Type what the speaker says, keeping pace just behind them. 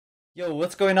Yo,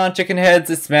 what's going on, chicken heads?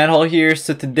 It's Manhole here.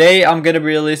 So today I'm gonna be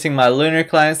releasing my Lunar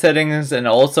Client settings and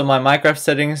also my Minecraft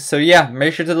settings. So yeah,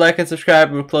 make sure to like and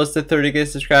subscribe. We're close to 30k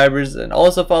subscribers, and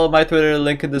also follow my Twitter,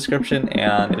 link in the description,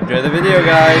 and enjoy the video,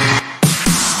 guys.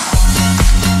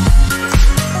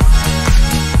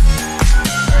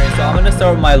 Alright, so I'm gonna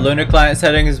start with my Lunar Client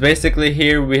settings. Basically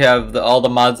here we have all the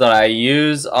mods that I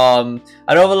use.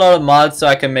 I don't have a lot of mods, so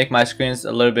I can make my screens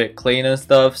a little bit clean and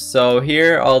stuff. So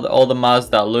here all the mods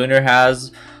that Lunar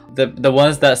has. The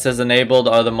ones that says enabled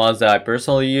are the mods that I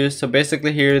personally use. So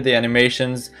basically here the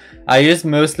animations, I use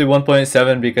mostly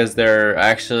 1.7 because they're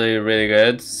actually really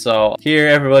good. So here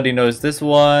everybody knows this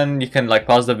one. You can like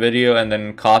pause the video and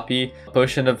then copy.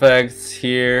 Potion effects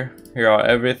here are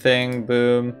everything.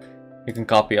 Boom. You can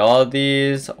copy all of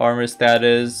these. Armor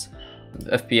status,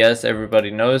 FPS,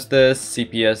 everybody knows this.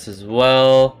 CPS as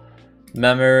well.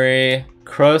 Memory,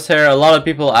 crosshair. A lot of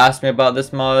people ask me about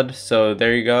this mod, so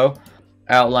there you go.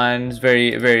 Outline is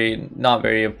not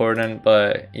very important,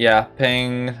 but yeah.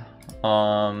 Ping,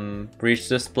 breach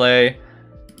display,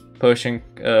 potion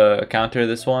counter,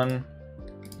 this one,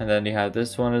 and then you have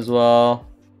this one as well.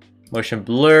 Motion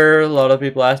blur, a lot of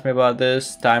people ask me about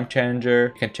this. Time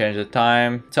changer, you can change the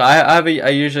time. So I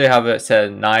usually have it set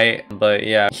at night, but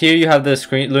yeah. Here you have the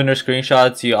lunar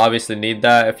screenshots. You obviously need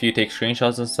that if you take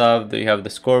screenshots and stuff. You have the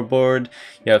scoreboard.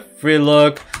 You have free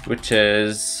look, which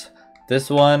is this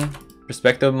one,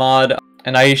 perspective mod.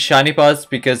 And I use shiny pots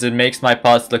because it makes my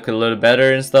pots look a little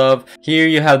better and stuff. Here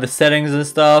you have the settings and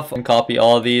stuff. And copy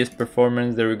all these.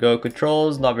 Performance, there we go.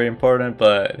 Controls, not very important,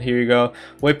 but here you go.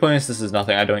 Waypoints, this is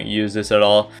nothing. I don't use this at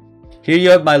all. Here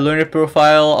you have my Lunar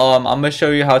Profile. I'm gonna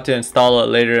show you how to install it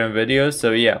later in videos,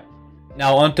 so yeah.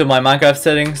 Now onto my Minecraft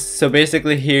settings. So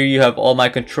basically here you have all my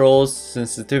controls,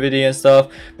 sensitivity and stuff.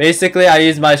 Basically I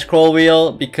use my scroll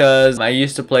wheel because I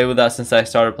used to play with that since I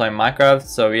started playing Minecraft.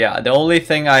 So yeah, the only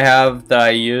thing I have that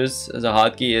I use as a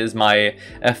hotkey is my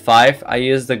F5. I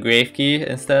use the grave key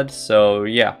instead, so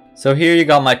yeah. So here you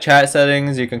got my chat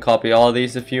settings. You can copy all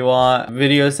these if you want.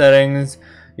 Video settings,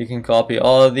 you can copy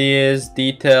all of these.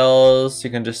 Details, you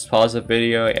can just pause the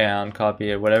video and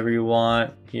copy it whatever you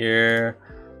want. Here,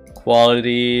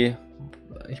 quality,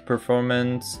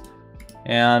 performance,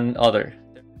 and other.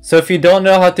 So if you don't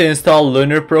know how to install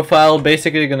Lunar Profile,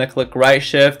 basically you're gonna click right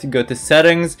shift, go to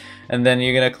settings, and then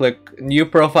you're gonna click new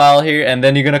profile here, and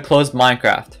then you're gonna close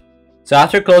Minecraft. So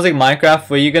after closing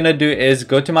Minecraft, what you're gonna do is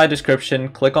go to my description,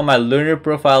 click on my Lunar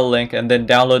Profile link, and then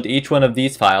download each one of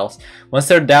these files. Once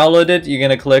they're downloaded, you're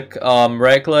gonna click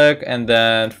right click and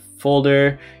then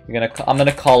folder. I'm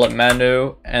gonna call it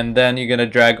menu, and then you're gonna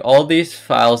drag all these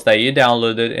files that you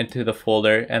downloaded into the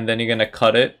folder, and then you're gonna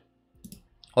cut it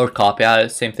or copy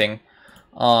it, same thing.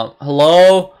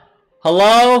 Hello,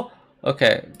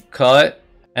 okay, cut,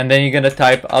 and then you're gonna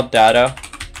type up data.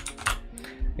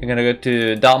 You're gonna go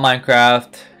to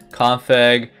 .minecraft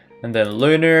config and then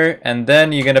lunar, and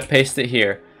then you're gonna paste it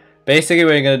here. Basically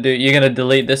what you're gonna do, you're gonna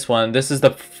delete this one. This is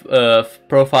the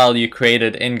profile you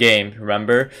created in game,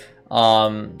 remember?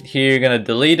 Here you're gonna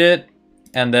delete it,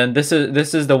 and then this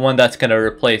is the one that's gonna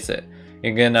replace it.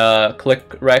 You're gonna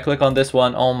right click on this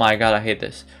one. Oh my god, I hate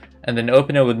this. And then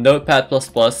open it with Notepad++.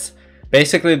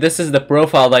 Basically this is the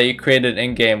profile that you created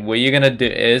in game. What you're gonna do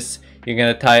is you're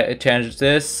gonna change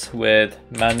this with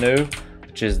menu,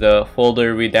 which is the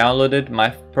folder we downloaded, my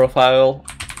profile,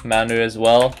 menu as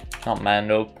well, not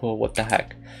manu, what the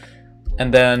heck.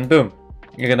 And then boom,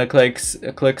 you're gonna click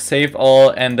save all,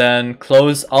 and then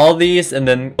close all these, and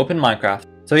then open Minecraft.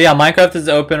 So yeah, Minecraft is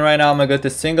open right now. I'm gonna go to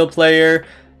single player,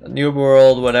 new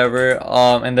world, whatever,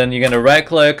 and then you're gonna right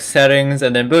click settings,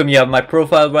 and then boom, you have my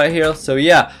profile right here. So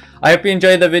yeah, I hope you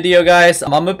enjoyed the video, guys.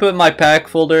 I'm gonna put my pack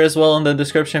folder as well in the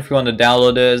description if you want to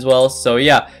download it as well. So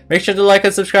yeah, make sure to like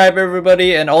and subscribe,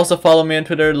 everybody, and also follow me on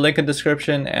Twitter, link in the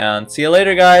description, and see you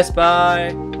later, guys.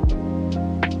 Bye.